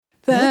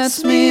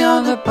That's me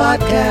on the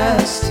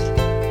podcast,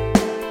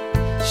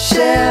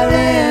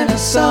 sharing a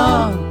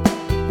song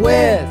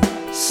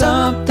with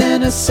something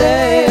to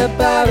say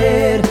about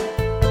it.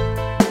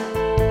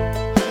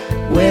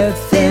 With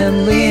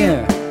Thin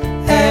Lear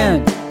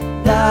and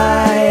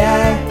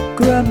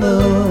Niagara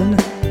Moon,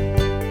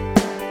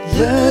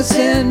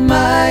 losing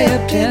my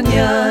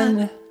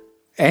opinion.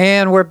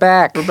 And we're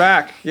back. We're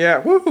back. Yeah.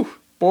 Woo.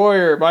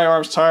 Boy, my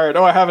arm's tired.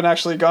 Oh, I haven't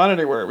actually gone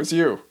anywhere. It was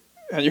you.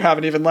 And you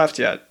haven't even left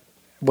yet.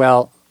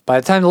 Well, by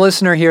the time the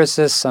listener hears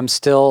this, I'm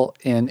still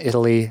in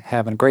Italy,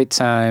 having a great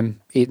time,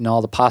 eating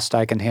all the pasta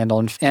I can handle.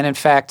 And in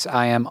fact,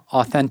 I am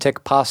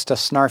authentic pasta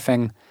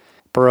snarfing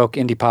Baroque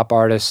indie pop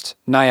artist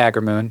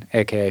Niagara Moon,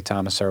 a.k.a.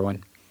 Thomas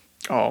Irwin.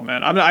 Oh,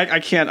 man. I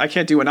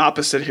can't do an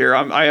opposite here.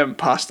 I am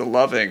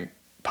pasta-loving,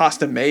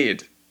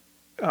 pasta-made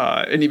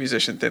indie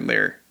musician Thin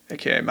Lear,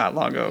 a.k.a. Matt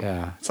Longo.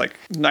 Yeah. It's like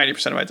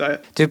 90% of my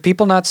diet. Do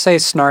people not say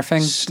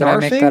snarfing? Did I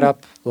make that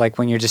up? Like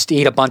when you just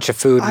eat a bunch of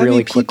food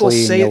really quickly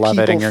and you love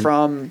it. People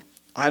from,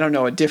 I don't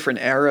know, a different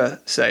era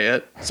say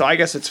it. So I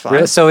guess it's fine.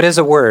 Really? So it is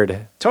a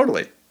word?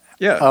 Totally.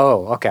 Yeah.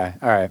 Oh, okay.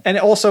 All right. And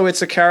also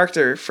it's a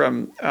character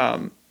from,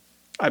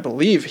 I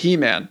believe,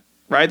 He-Man,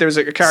 right? There's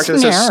a character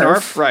that says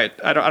Snarf. Right.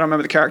 I don't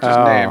remember the character's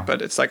name,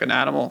 but it's like an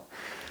animal.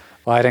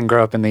 Well, I didn't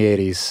grow up in the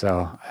 80s,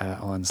 so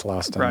that one's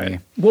lost on me.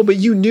 Well, but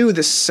you knew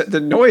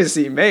the noise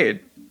he made.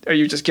 Are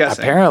you just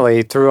guessing?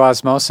 Apparently, through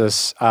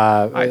osmosis.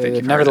 I think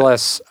you've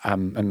nevertheless,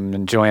 I'm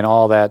enjoying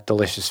all that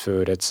delicious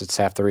food. It's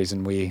half the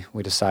reason we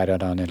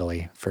decided on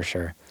Italy, for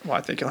sure. Well,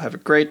 I think you'll have a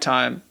great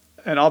time.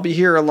 And I'll be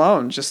here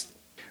alone, just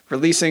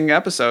releasing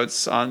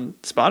episodes on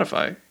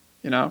Spotify,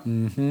 you know?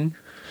 Mm-hmm.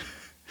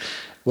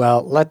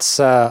 Well, let's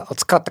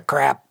cut the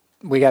crap.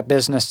 We got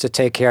business to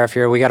take care of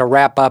here. We got to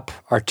wrap up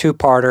our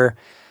two-parter.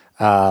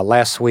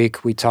 Last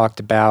week, we talked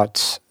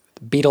about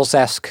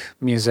Beatles-esque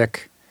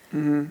music.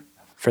 Mm-hmm.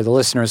 For the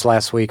listeners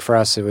last week, for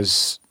us, it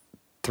was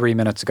 3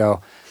 minutes ago.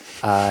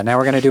 Now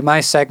we're going to do my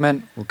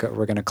segment.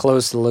 We're going to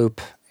close the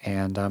loop,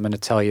 and I'm going to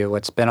tell you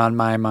what's been on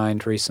my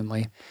mind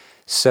recently.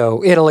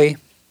 So Italy,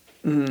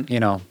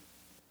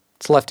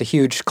 it's left a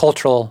huge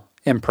cultural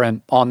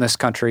imprint on this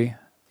country,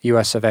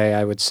 US of A,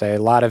 I would say.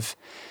 A lot of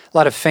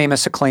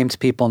famous, acclaimed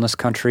people in this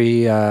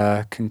country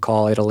can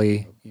call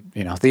Italy,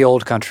 the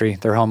old country,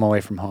 their home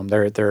away from home,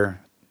 their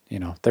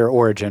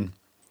origin.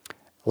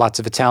 Lots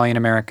of Italian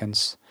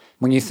Americans.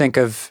 When you think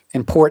of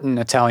important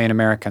Italian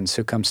Americans,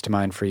 who comes to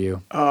mind for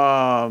you?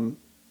 I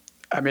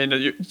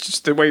mean,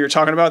 just the way you're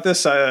talking about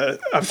this,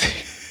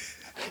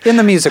 in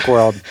the music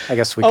world, I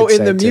guess we could say. Oh,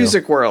 in the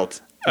music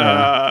world.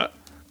 I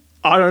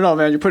don't know,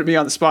 man. You're putting me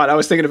on the spot. I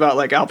was thinking about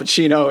like Al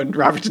Pacino and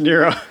Robert De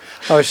Niro.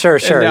 Oh, sure.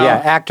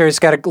 Yeah, actors,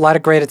 got a lot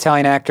of great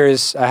Italian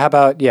actors. How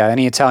about,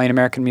 any Italian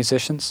American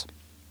musicians?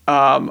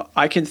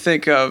 I can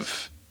think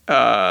of...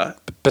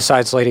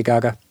 Besides Lady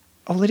Gaga?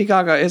 Oh, Lady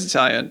Gaga is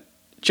Italian.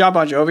 John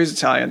Bon Jovi's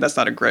Italian. That's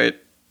not a great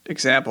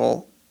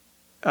example.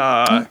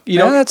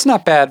 That's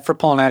not bad for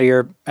pulling out of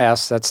your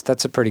ass.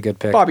 That's a pretty good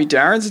pick. Bobby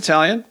Darin's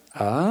Italian.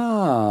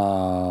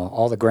 Oh,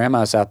 all the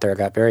grandmas out there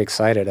got very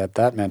excited at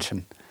that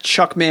mention.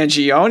 Chuck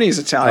Mangione's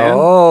Italian.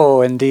 Oh,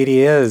 indeed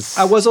he is.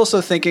 I was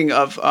also thinking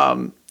of,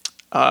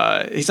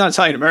 he's not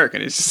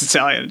Italian-American, he's just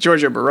Italian.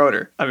 Giorgio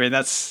Moroder. I mean,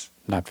 that's...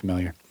 Not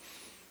familiar.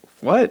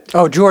 What?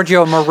 Oh,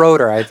 Giorgio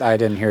Moroder. I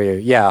didn't hear you.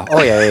 Yeah.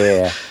 Oh, yeah.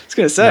 I was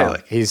going to say. No,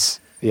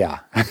 yeah.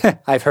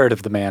 I've heard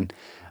of the man.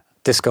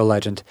 Disco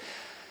legend.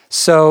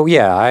 So,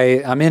 yeah,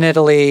 I'm in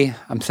Italy.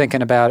 I'm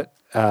thinking about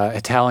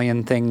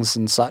Italian things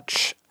and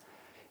such.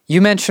 You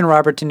mentioned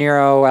Robert De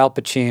Niro, Al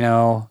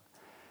Pacino.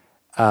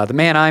 The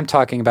man I'm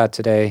talking about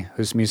today,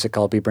 whose music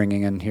I'll be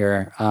bringing in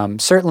here,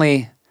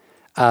 certainly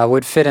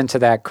would fit into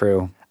that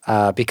crew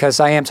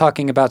because I am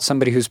talking about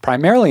somebody who's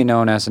primarily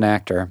known as an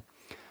actor.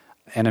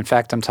 And in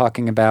fact, I'm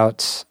talking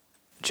about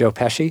Joe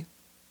Pesci.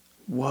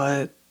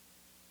 What?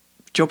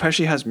 Joe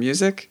Pesci has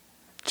music?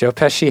 Joe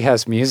Pesci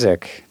has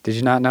music. Did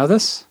you not know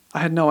this? I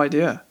had no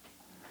idea.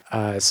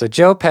 So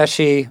Joe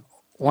Pesci,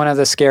 one of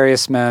the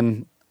scariest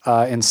men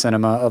in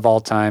cinema of all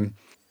time.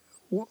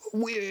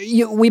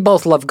 We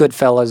both love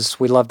Goodfellas.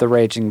 We love The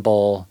Raging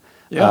Bull.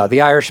 Yeah.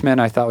 The Irishman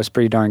I thought was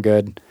pretty darn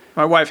good.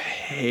 My wife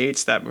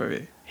hates that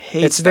movie.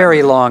 It's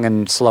very long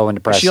and slow and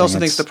depressing. She also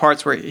thinks the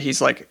parts where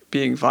he's like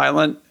being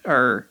violent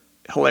are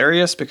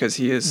hilarious because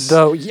he is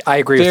though I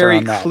agree very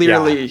with her on that.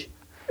 Clearly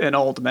an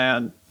old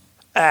man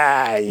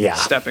yeah.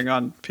 stepping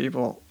on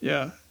people.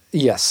 Yeah.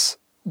 Yes.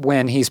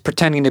 When he's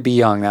pretending to be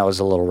young, that was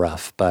a little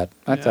rough, but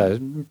that's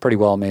a pretty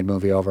well-made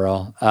movie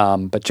overall.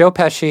 But Joe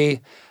Pesci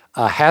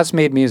has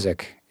made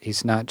music.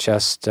 He's not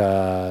just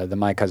the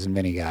My Cousin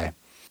Vinny guy.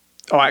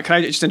 Oh, can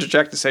I just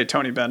interject to say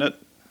Tony Bennett?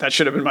 That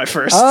should have been my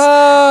first.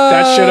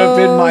 That should have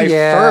been my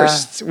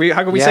first.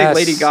 How can we say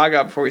Lady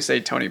Gaga before we say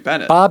Tony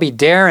Bennett? Bobby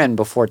Darin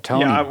before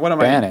Tony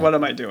Bennett. What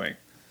am I doing?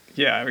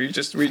 Yeah, we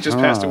just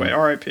passed away.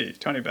 R.I.P.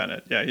 Tony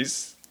Bennett. Yeah,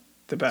 he's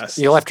the best.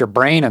 You left your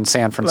brain in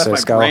San Francisco. I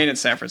left my brain in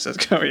San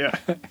Francisco, yeah.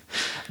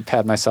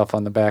 Pat myself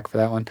on the back for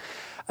that one.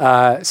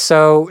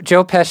 So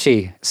Joe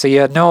Pesci. So you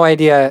had no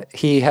idea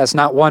he has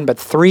not one but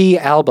 3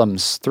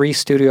 albums, 3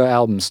 studio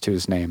albums to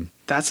his name.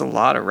 That's a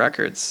lot of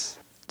records.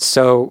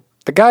 So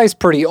the guy's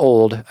pretty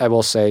old, I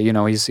will say. You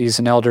know, he's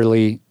an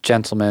elderly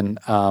gentleman.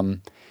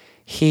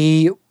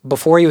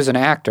 Before he was an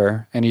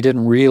actor, and he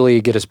didn't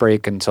really get his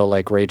break until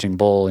like Raging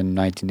Bull in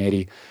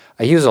 1980.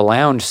 He was a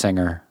lounge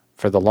singer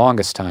for the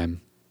longest time.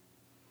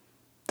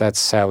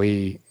 That's how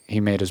he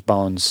made his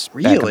bones back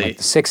in Really? like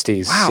the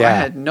 60s. Wow, Yeah. I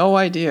had no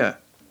idea.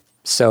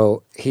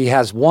 So he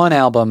has one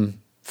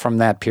album from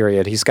that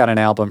period. He's got an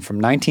album from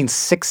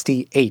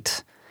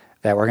 1968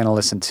 that we're going to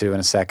listen to in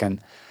a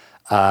second.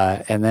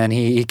 And then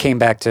he came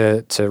back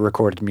to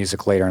record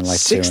music later in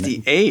life too.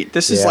 68.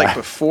 This is like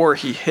before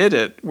he hit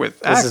it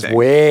with acting. This is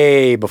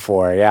way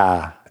before,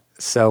 yeah.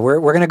 So we're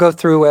going to go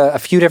through a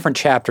few different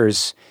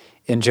chapters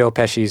in Joe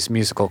Pesci's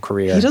musical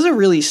career. He doesn't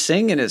really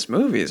sing in his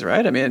movies,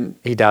 right? I mean,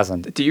 He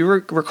doesn't. do you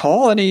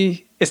recall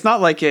any? It's not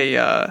like a,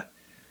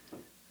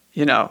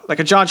 like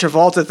a John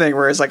Travolta thing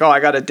where it's like, oh, I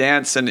got to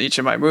dance in each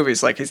of my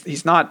movies. Like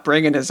he's not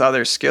bringing his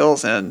other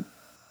skills in.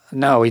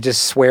 No, he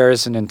just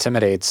swears and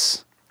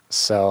intimidates.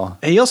 So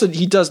And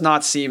he does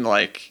not seem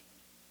like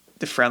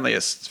the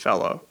friendliest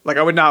fellow. Like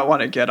I would not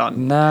want to get on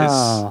his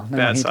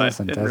bad he side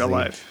doesn't, in does real he?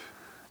 life.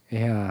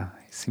 yeah,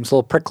 he seems a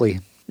little prickly.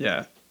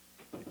 Yeah.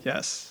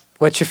 Yes.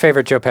 What's your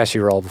favorite Joe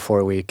Pesci role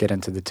before we get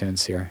into the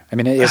tunes here? I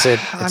mean, it's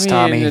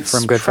Tommy it's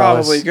from Goodfellas?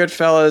 Probably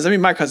Goodfellas. I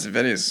mean, My Cousin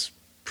Vinny's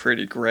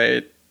pretty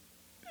great.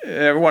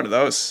 Yeah, one of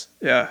those.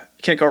 Yeah.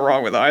 You can't go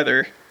wrong with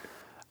either.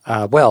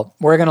 Well,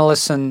 we're going to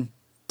listen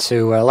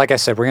to, like I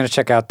said, we're going to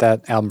check out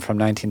that album from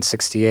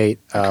 1968.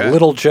 Okay.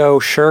 Little Joe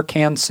Sure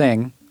Can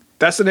Sing.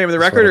 That's the name of the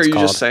That's record, what or are it's you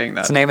called. just saying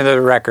that? It's the name of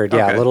the record,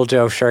 yeah. Okay. Little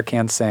Joe Sure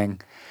Can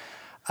Sing.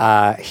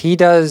 He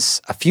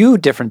does a few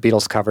different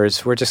Beatles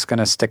covers. We're just going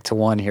to stick to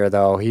one here,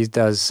 though. He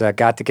does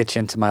Got to Get You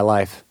Into My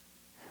Life.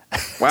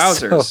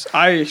 Wowzers.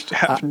 I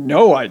have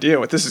no idea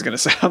what this is going to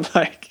sound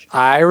like.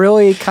 I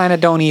really kind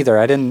of don't either.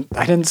 I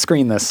didn't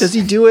screen this. Does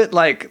he do it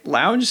like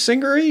lounge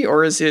singery,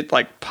 or is it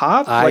like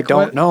pop? I Like, don't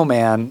what? know,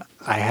 man.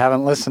 I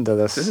haven't listened to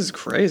this. This is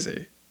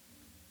crazy.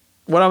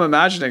 What I'm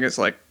imagining is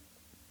like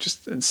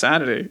just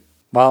insanity.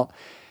 Well,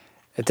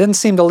 it didn't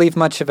seem to leave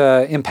much of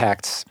an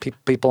impact.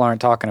 People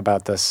aren't talking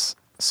about this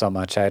so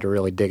much. I had to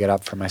really dig it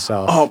up for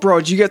myself. Oh, bro,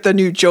 did you get the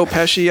new Joe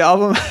Pesci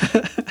album?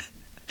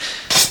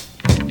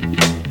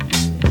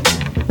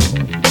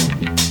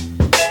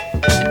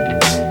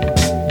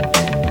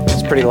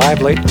 It's pretty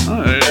lively.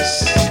 Oh, it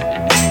is.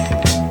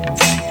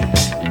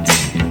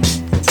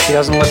 He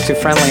doesn't look too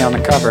friendly on the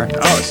cover.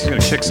 Oh, this is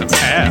going to kick some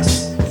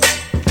ass.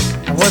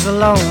 I was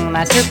alone,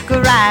 I took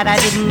a ride, I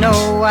didn't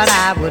know what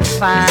I would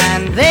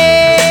find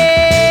there.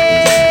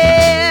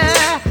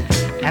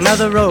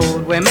 Another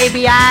road where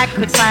maybe I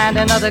could find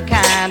another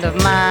kind of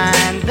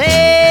mind there.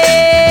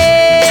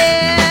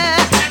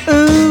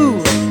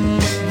 Ooh,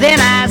 then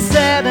I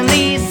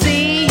suddenly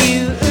see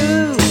you.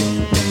 Ooh,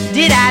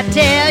 did I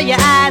tell you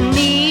I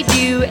need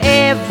you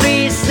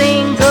every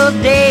single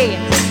day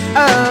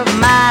of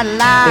my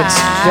life? It's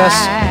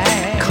just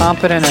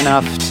competent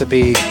enough to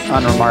be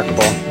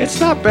unremarkable. It's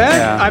not bad.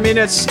 Yeah. I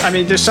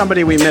mean, there's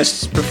somebody we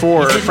missed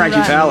before,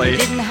 Frankie Valli,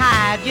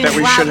 that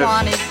we should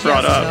have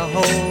brought up.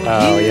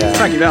 Oh, yeah.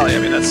 Frankie Valli, I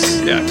mean, that's,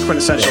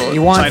 quintessential.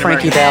 You want Italian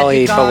Frankie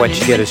American. Valli, but what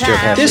you get is Joe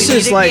Pesci. This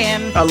is like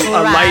a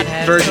light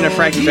version of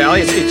Frankie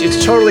Valli.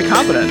 It's totally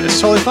competent.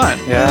 It's totally fine.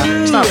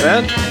 Yeah. It's not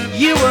bad.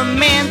 You were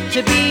meant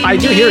to be. I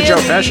do hear Joe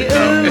Pesci,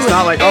 though. It's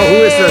not like, oh, who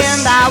is this?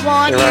 And I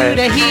want You're right. you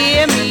to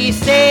hear me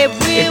say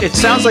It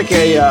sounds like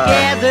a,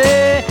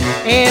 together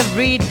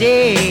every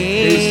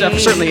day.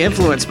 He's certainly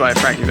influenced by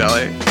Frankie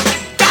Valli.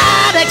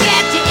 Gotta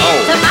get you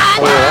into my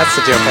Oh, that's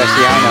the Joe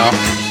Pesci I know.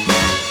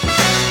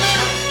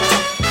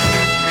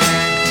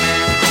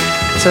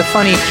 It's a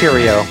funny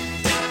curio.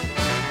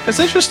 It's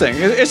interesting.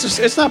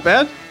 It's not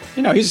bad.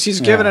 You know,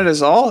 he's giving it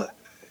his all.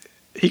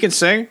 He can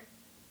sing.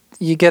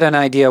 You get an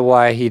idea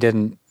why he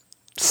didn't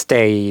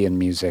stay in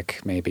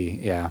music, maybe.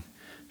 Yeah.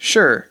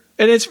 Sure,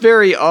 and it's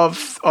very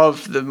of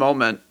the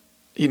moment.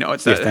 You know,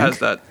 it has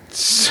that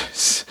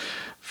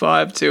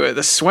vibe to it.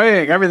 The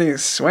swing, everything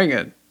is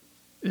swinging.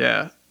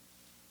 Yeah,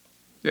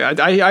 yeah.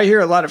 I hear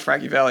a lot of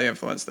Frankie Valli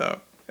influence,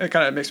 though. It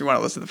kind of makes me want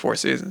to listen to the Four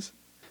Seasons.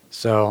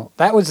 So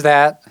that was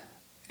that.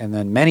 And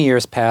then many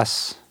years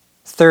pass.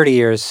 30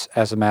 years,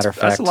 as a matter of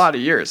fact. That's a lot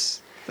of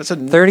years. That's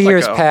 30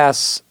 years a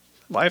pass.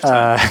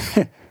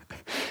 lifetime.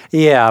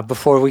 Yeah,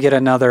 before we get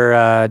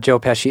another Joe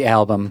Pesci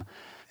album.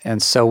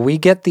 And so we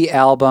get the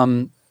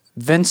album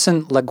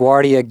Vincent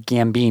LaGuardia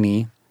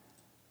Gambini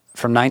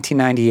from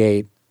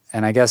 1998.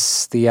 And I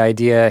guess the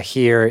idea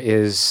here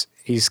is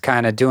he's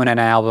kind of doing an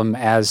album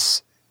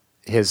as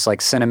his like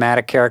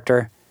cinematic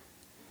character.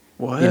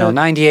 What? You know,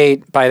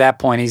 98, by that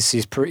point,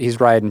 he's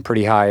riding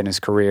pretty high in his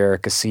career.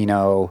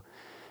 Casino,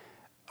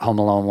 Home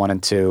Alone 1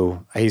 and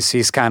 2.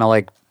 He's kind of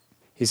like,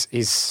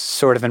 he's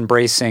sort of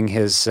embracing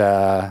his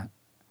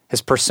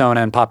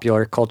persona in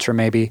popular culture,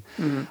 maybe.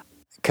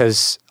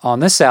 Because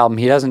on this album,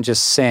 he doesn't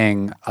just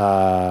sing.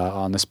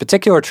 On this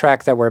particular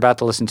track that we're about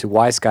to listen to,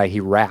 Wise Guy, he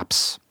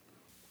raps.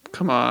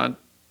 Come on.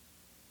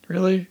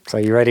 Really? So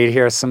you ready to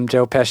hear some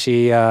Joe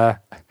Pesci,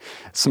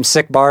 some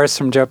sick bars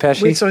from Joe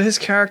Pesci? Wait, so his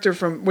character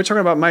we're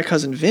talking about My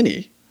Cousin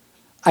Vinny.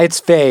 It's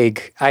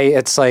vague.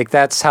 It's like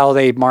that's how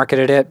they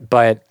marketed it,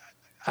 but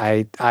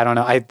I don't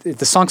know.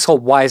 The song's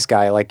called Wise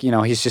Guy. Like,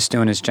 he's just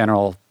doing his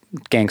general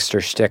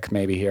gangster shtick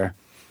maybe here.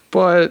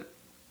 But,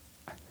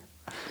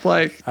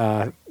 like,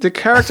 the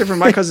character from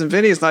My Cousin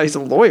Vinny he's a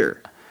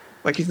lawyer.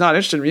 Like, he's not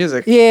interested in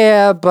music.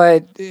 Yeah,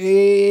 but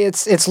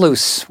it's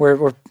loose.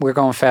 We're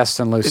going fast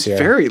and loose here.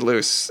 It's very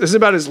loose. This is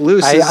about as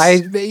loose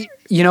as...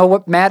 You know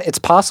what, Matt? It's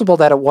possible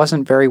that it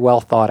wasn't very well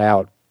thought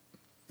out.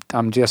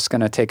 I'm just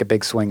going to take a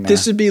big swing there.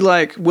 This would be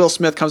like Will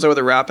Smith comes out with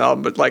a rap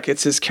album, but, like,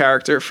 it's his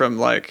character from,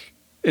 like,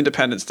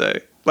 Independence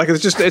Day. Like,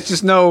 it's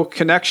just no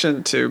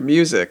connection to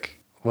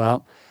music.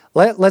 Well,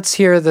 let's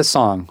hear the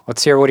song.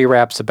 Let's hear what he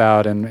raps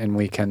about, and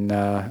we can...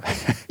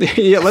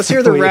 Yeah, let's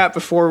hear the rap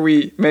before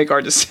we make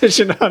our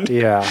decision on...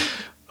 Yeah.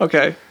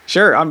 Okay,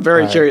 sure. I'm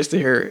very curious to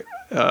hear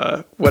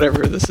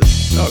whatever this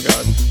is. Oh,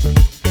 God.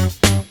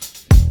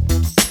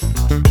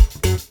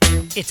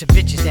 It's a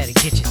bitches that'll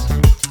get you.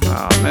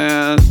 Oh,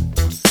 man.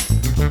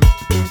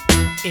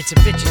 It's a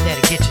bitches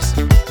that'll get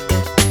you.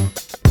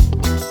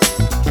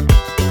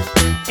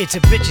 It's a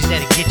bitches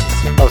that'll get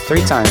you. Oh,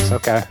 3 times.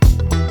 Okay.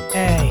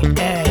 Hey,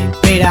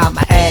 paid out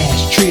my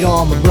ass. Treat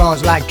all my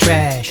bras like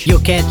trash. You'll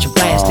catch a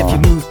blast if you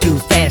move too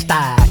fast.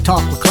 I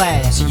talk with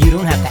class, so you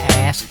don't have to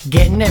ask.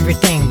 Getting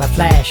everything by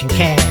flashing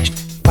cash.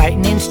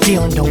 Fighting and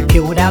stealing, don't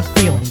kill without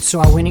feeling. So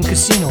I win in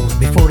casinos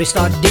before they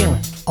start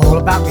dealing. All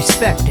about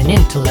respect and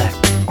intellect.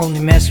 Only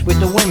mess with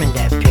the women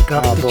that pick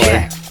up the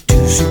check. 2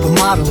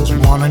 supermodels,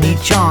 one on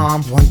each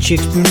arm. One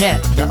chick's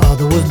brunette, the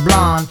other was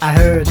blonde. I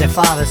heard their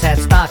fathers had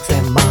stocks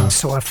and bonds,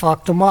 so I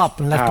fucked them up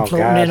and left them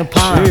floating in a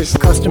pond.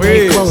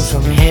 Custom-made clothes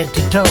from head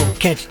to toe.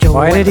 Catch Joe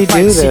Why did he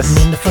do this?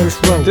 Sitting in the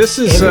first row. This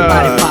is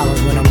everybody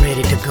follows when I'm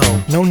ready to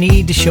go. No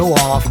need to show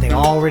off, they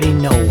already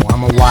know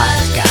I'm a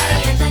wise guy.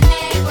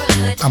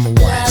 I'm a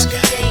wise guy.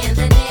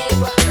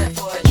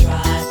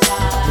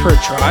 For a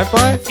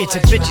drive-by? It's a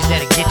bitches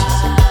that'll get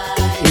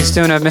you. He's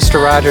doing a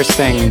Mr. Rogers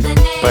thing,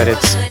 but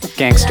it's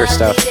gangster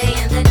stuff.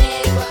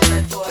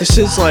 This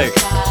is like...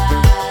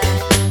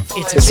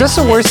 Is this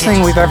the worst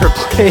thing we've ever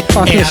played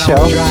on the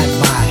show?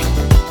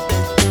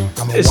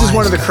 This is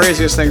one of the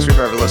craziest things we've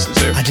ever listened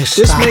to. This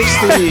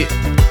makes the...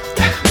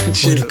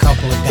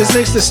 This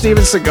makes the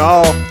Steven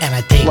Seagal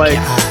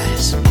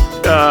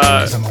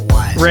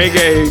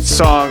reggae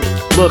song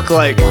look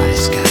like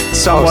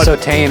somewhat so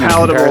tame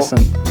palatable. In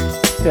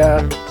comparison.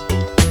 Yeah.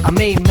 I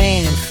made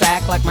man in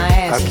fact like my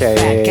ass.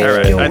 Okay. All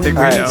right. I think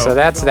we know. So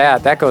that's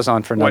that. That goes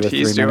on for another 3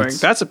 minutes. What he's doing.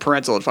 That's a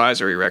parental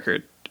advisory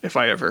record, if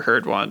I ever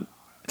heard one.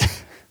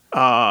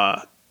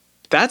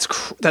 That's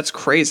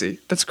crazy.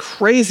 That's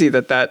crazy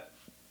that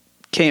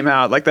came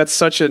out. Like, that's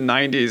such a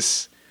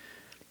 90s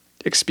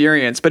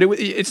experience. But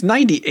it's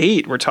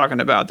 98 we're talking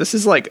about. This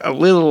is like a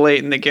little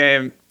late in the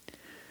game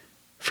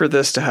for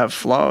this to have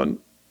flown.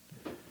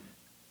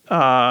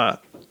 I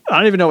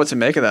don't even know what to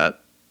make of that.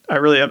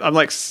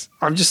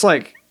 I'm just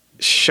like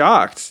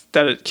shocked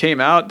that it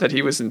came out, that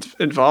he was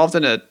involved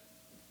in it.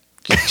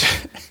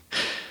 It's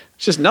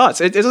just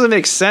nuts. It doesn't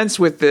make sense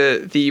with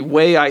the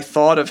way I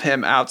thought of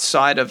him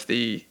outside of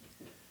the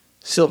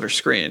silver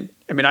screen.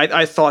 I mean,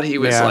 I thought he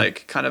was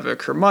like kind of a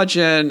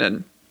curmudgeon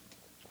and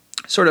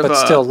sort of, but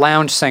still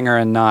lounge singer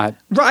and not.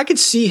 I could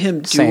see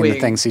him saying doing the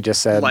things he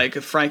just said, like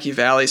Frankie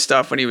Valli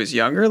stuff when he was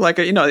younger. Like,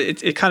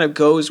 it kind of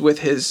goes with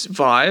his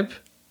vibe.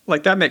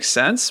 Like, that makes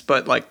sense.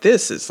 But like,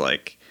 this is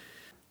like.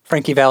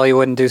 Frankie Valli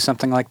wouldn't do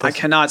something like this? I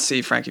cannot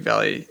see Frankie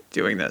Valli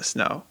doing this,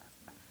 no.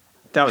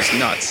 That was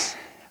nuts.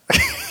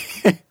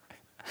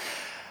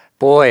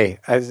 Boy,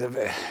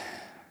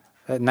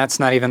 and that's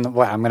not even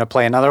I'm going to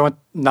play another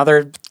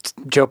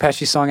Joe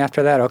Pesci song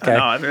after that. Okay,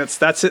 no, I mean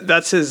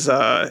that's his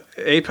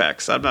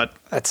apex. I'm not.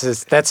 That's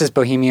his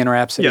Bohemian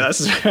Rhapsody. Yeah, that's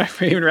his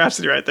Bohemian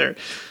Rhapsody right there.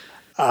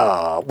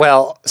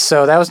 Well,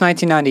 so that was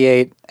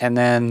 1998, and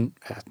then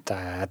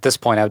at this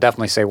point, I would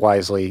definitely say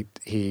wisely,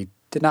 he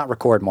did not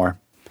record more.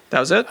 That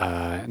was it?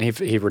 And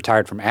he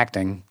retired from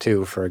acting,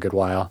 too, for a good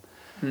while.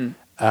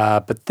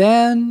 But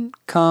then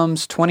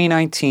comes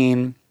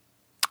 2019.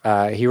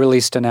 He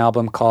released an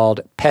album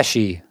called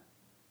Pesci, ...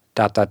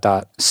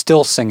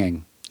 Still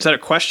Singing. Is that a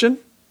question?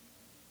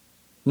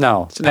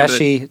 No.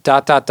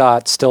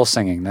 Pesci, ... Still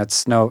Singing.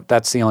 That's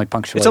the only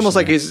punctuation. It's almost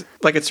like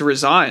it's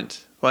resigned.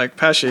 Like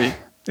Pesci,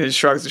 he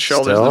shrugs his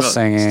shoulders. Still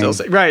singing.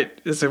 Right.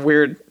 There's a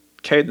weird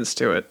cadence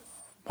to it.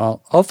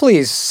 Well, hopefully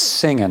he's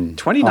singing.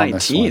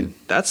 2019.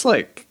 That's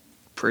like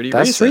pretty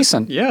recent. That's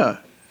recent. Yeah.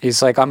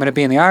 He's like, I'm going to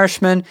be in The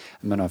Irishman.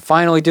 I'm going to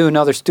finally do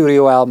another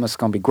studio album. It's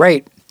going to be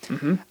great.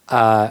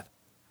 Mm-hmm.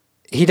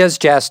 He does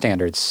jazz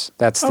standards.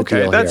 That's the deal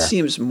here. Okay, that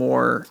seems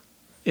more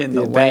in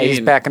the lane. He's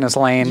back in his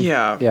lane.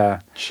 Yeah.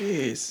 Yeah.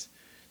 Jeez.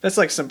 That's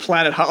like some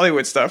Planet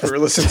Hollywood stuff we were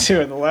listening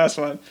to in the last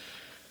one.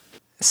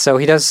 So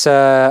he does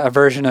a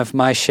version of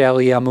My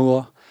Chérie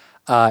Amour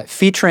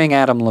featuring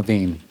Adam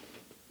Levine.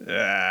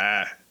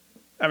 I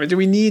mean, do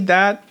we need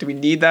that? Do we?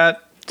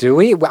 Do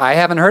we? I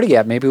haven't heard it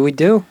yet. Maybe we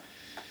do.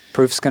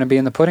 proof's going to be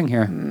in the pudding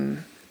here.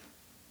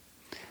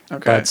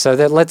 Okay. But so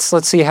that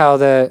let's see how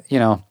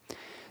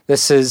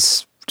this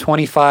is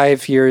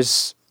 25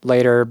 years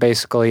later,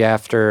 basically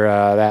after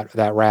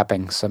that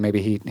rapping. So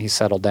maybe he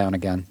settled down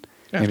again.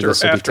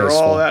 After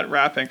all that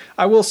rapping,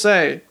 I will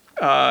say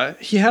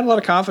he had a lot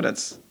of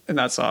confidence in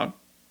that song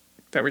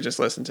that we just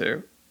listened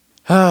to.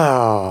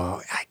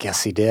 Oh, I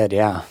guess he did.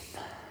 Yeah.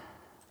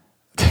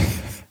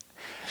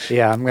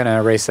 Yeah, I'm gonna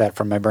erase that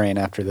from my brain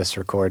after this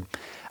record.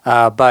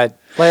 But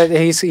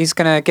he's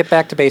gonna get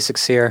back to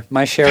basics here.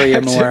 My Sherry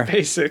Amour.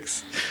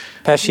 Basics.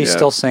 Pesci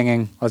still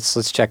singing.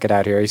 Let's check it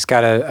out here. He's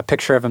got a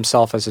picture of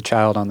himself as a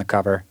child on the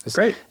cover.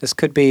 Great. This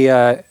could be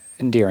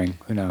endearing.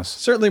 Who knows?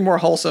 Certainly more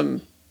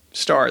wholesome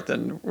start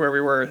than where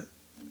we were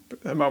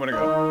a moment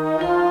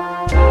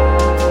ago.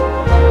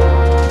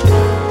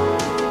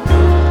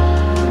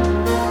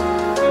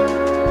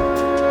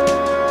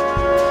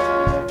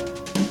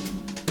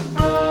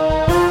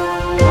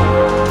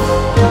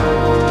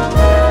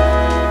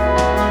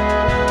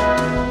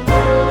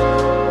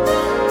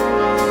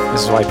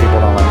 This is why people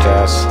don't like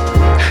jazz.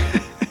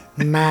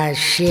 My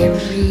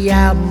Sherry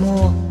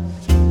Amour,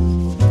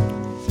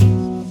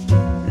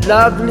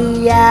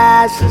 lovely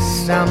as a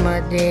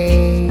summer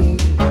day.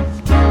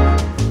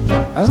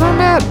 That's not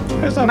bad.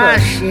 My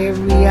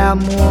Sherry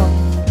Amour,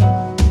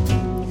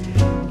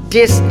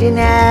 distant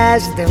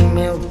as the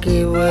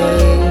Milky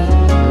Way.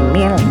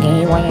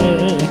 Milky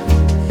Way.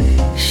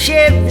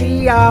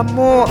 Sherry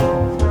Amour,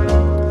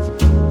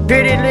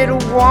 pretty little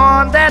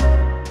one that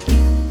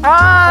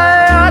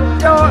I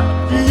adore.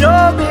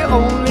 You're the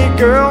only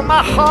girl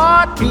my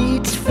heart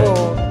beats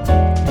for.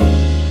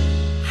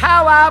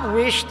 How I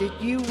wish that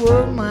you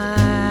were mine.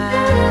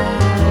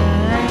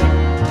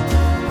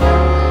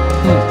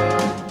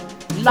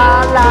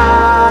 La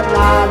la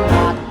la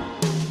la.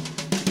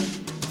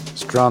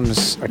 His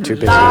drums are too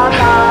busy. La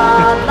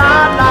la la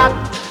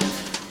la.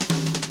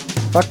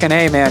 Fucking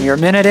A, man, you're a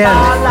minute in.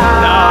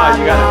 No,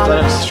 you gotta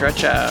let him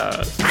stretch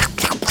out.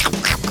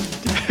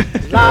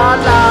 La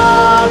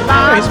la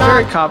la. He's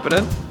very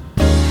competent.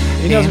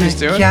 He knows what he's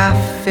doing. Oh,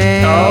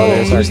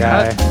 there's our who's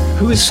guy. that?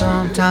 Whose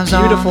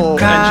beautiful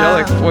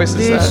angelic voice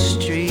is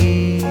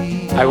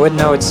that? I wouldn't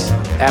know it's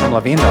Adam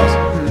Levine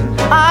though.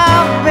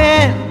 I've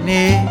been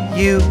near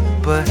you,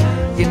 but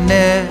you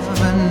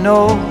never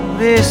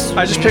noticed.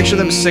 I just picture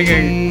them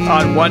singing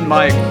on one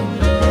mic,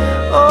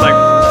 like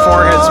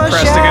foreheads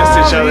pressed against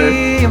each other.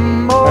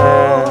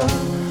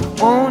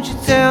 Won't you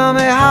tell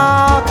me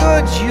how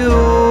could you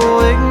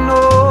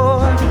ignore?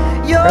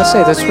 I gotta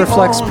say, this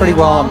reflects pretty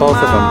well on both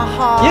of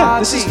them. Yeah,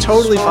 this is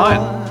totally fine.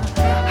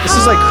 This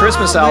is like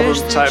Christmas album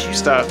type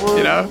stuff,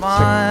 you know?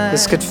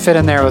 This could fit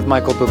in there with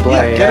Michael Bublé.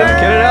 Yeah, get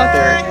it out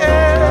there.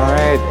 All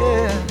right.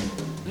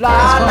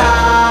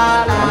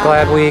 I'm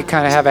glad we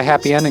kind of have a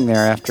happy ending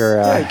there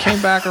after It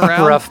came back around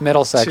a rough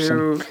middle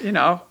section.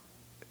 To,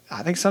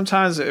 I think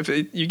sometimes if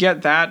you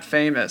get that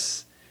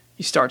famous,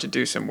 you start to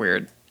do some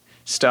weird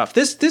stuff.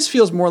 This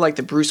feels more like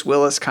the Bruce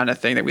Willis kind of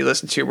thing that we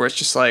listen to, where it's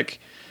just like,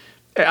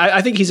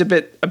 I think he's a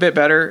bit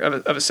better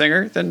of a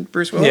singer than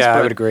Bruce Willis. Yeah, but,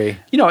 I would agree.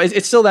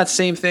 It's still that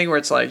same thing where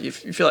it's like you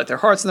feel like their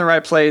heart's in the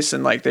right place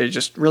and like they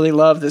just really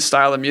love this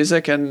style of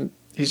music, and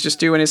he's just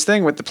doing his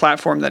thing with the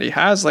platform that he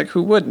has. Like,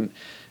 who wouldn't?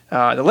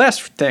 The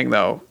last thing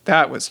though,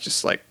 that was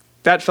just like,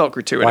 that felt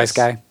gratuitous. Wise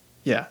Guy.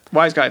 Yeah,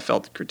 Wise Guy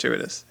felt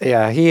gratuitous.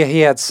 Yeah,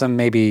 he had some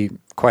maybe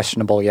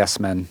questionable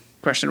yes men.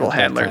 Questionable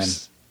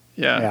handlers.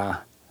 Yeah.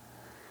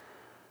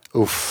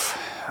 Oof.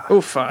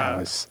 That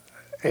was.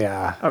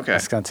 Yeah. Okay.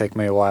 It's going to take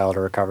me a while to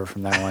recover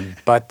from that one.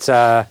 But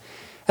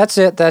that's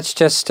it. That's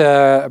just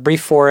a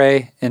brief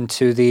foray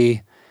into the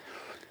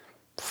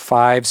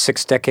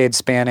 5-6 decade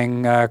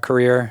spanning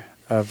career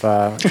of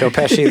Joe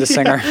Pesci, the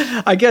singer.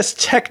 I guess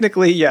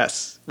technically,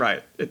 yes.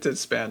 Right. It did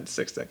span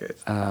 6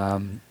 decades.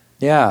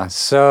 Yeah.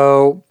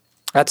 So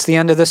that's the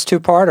end of this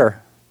two-parter.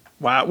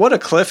 Wow. What a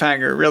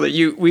cliffhanger,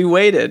 really. We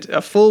waited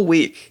a full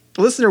week.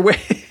 The listener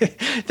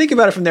think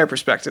about it from their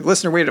perspective. The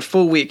listener waited a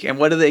full week, and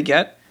what do they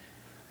get?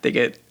 They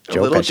get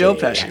Joe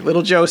Pesci.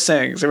 Little Joe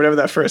Sings, or whatever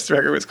that first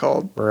record was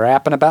called.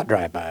 Rapping about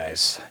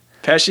drive-bys.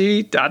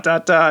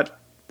 Pesci, ...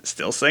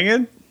 Still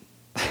singing?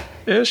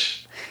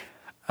 Ish.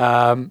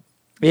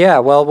 Yeah,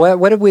 well,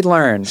 what did we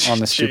learn on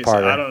this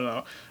two-parter? I don't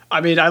know.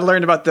 I mean, I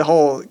learned about the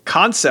whole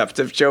concept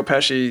of Joe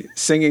Pesci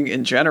singing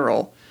in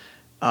general,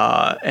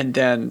 and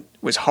then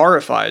was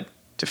horrified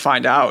to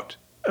find out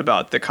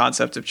about the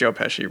concept of Joe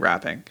Pesci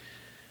rapping.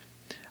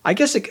 I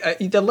guess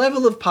the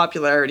level of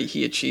popularity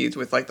he achieved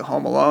with like the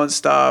Home Alone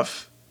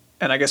stuff,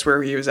 and I guess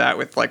where he was at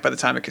with like by the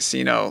time of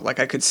Casino, like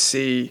I could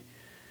see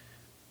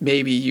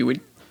maybe you would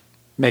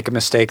make a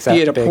mistake that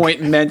be at a big.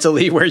 point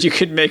mentally where you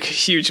could make a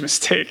huge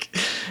mistake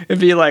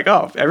and be like,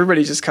 oh,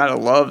 everybody just kind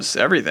of loves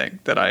everything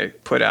that I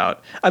put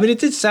out. I mean, it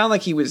did sound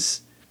like he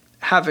was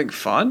having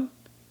fun,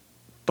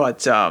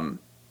 but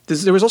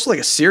there was also like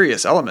a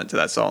serious element to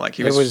that song. Like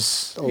he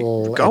was a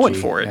little going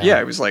edgy, for it. Yeah,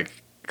 it was like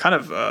kind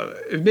of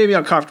it made me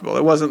uncomfortable.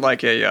 It wasn't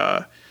like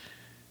a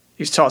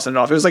He's tossing it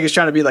off. It was like he's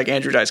trying to be like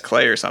Andrew Dice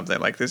Clay or something.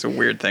 Like there's a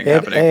weird thing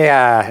happening.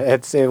 Yeah,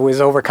 it was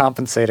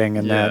overcompensating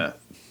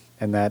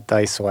in that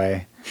Dice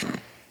way.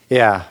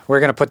 Yeah,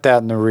 we're gonna put that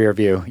in the rear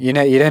view. You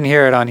didn't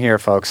hear it on here,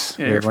 folks.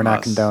 We're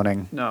not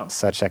condoning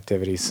such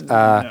activities.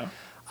 No.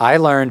 I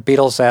learned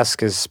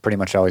Beatles-esque is pretty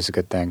much always a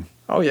good thing.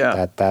 Oh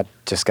yeah, that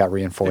just got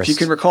reinforced. If you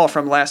can recall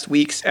from last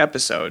week's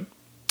episode,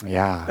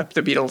 yeah,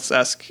 the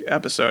Beatles-esque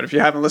episode. If you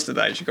haven't listened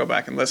to that, you should go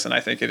back and listen. I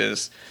think it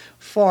is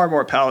far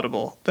more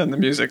palatable than the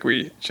music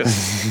we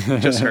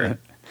just heard.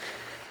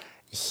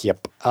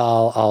 Yep,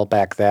 I'll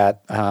back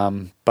that.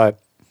 But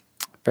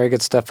very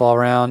good stuff all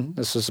around.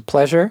 This was a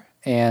pleasure.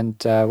 And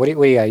what do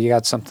you got? You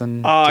got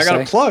something? I got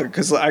a plug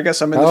because I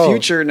guess I'm in the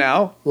future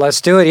now. Let's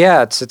do it.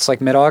 Yeah, it's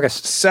like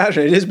mid-August.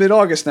 Saturday. It is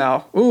mid-August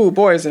now. Ooh,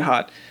 boy, is it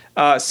hot.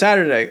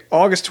 Saturday,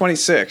 August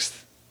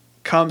 26th.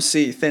 Come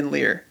see Thin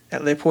Lear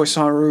at Le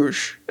Poisson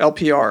Rouge,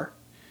 LPR,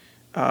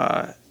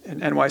 in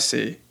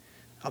NYC.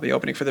 I'll be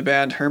opening for the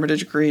band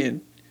Hermitage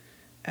Green.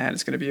 And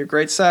it's going to be a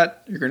great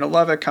set. You're going to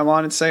love it. Come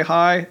on and say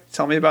hi.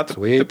 Tell me about the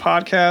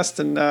podcast,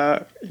 and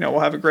we'll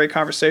have a great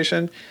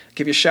conversation.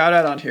 Give you a shout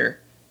out on here.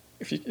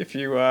 If you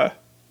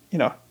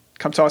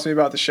come talk to me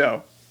about the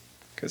show,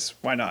 because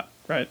why not,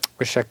 right?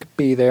 Wish I could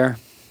be there.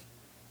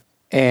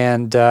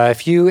 And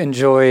if you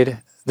enjoyed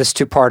this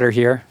two-parter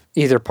here,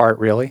 either part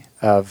really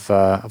of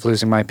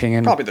Losing My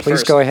Opinion, probably the please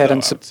first, go ahead though,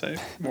 and I would say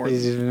more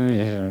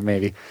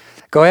maybe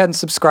go ahead and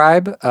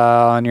subscribe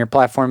on your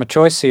platform of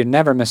choice so you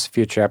never miss a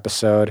future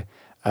episode.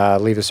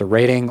 Leave us a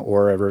rating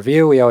or a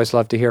review. We always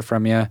love to hear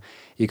from you.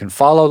 You can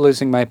follow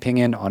Losing My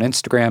Opinion on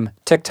Instagram,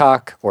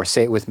 TikTok, or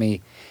say it with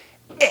me,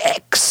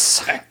 X.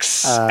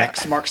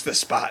 X marks the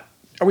spot.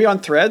 Are we on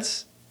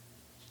Threads?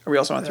 Are we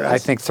also on Threads? I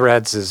think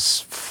Threads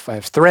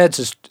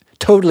is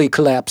totally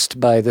collapsed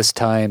by this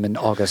time in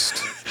August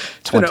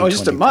 2023.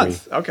 Just a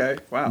month. Okay,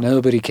 wow.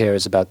 Nobody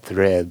cares about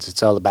Threads.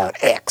 It's all about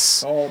X.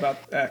 It's all about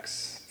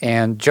X.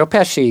 And Joe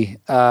Pesci,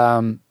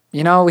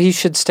 he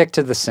should stick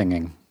to the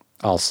singing,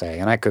 I'll say.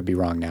 And I could be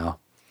wrong now.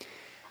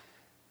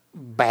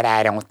 But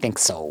I don't think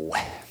so.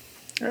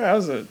 Yeah, that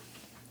was a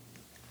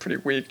pretty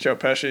weak Joe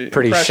Pesci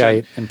pretty impression.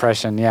 shite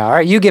impression. Yeah. All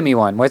right, you give me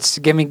one.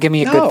 Give me a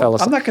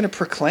Goodfellas. I'm not going to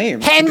proclaim.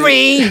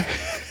 Henry!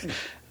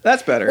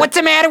 That's better. What's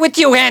the matter with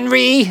you,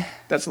 Henry?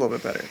 That's a little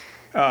bit better.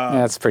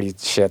 That's pretty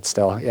shit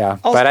still, yeah.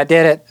 But I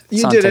did it.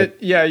 You did it.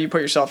 Yeah, you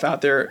put yourself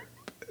out there,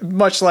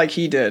 much like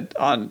he did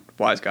on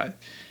Wise Guy.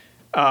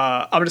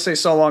 I'm going to say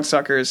so long,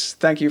 suckers.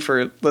 Thank you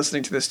for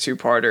listening to this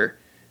two-parter.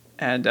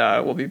 And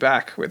we'll be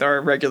back with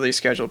our regularly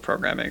scheduled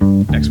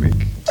programming next week.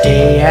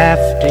 Day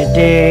after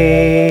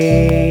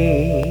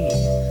day,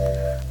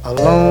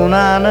 alone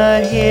on a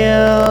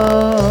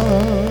hill,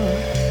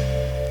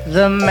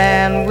 the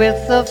man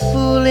with the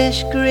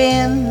foolish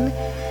grin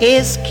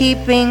is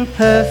keeping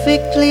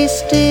perfectly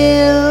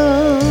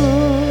still.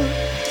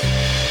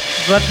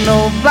 But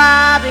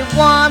nobody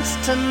wants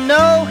to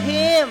know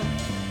him.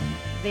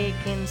 They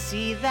can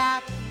see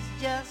that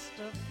he's just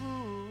a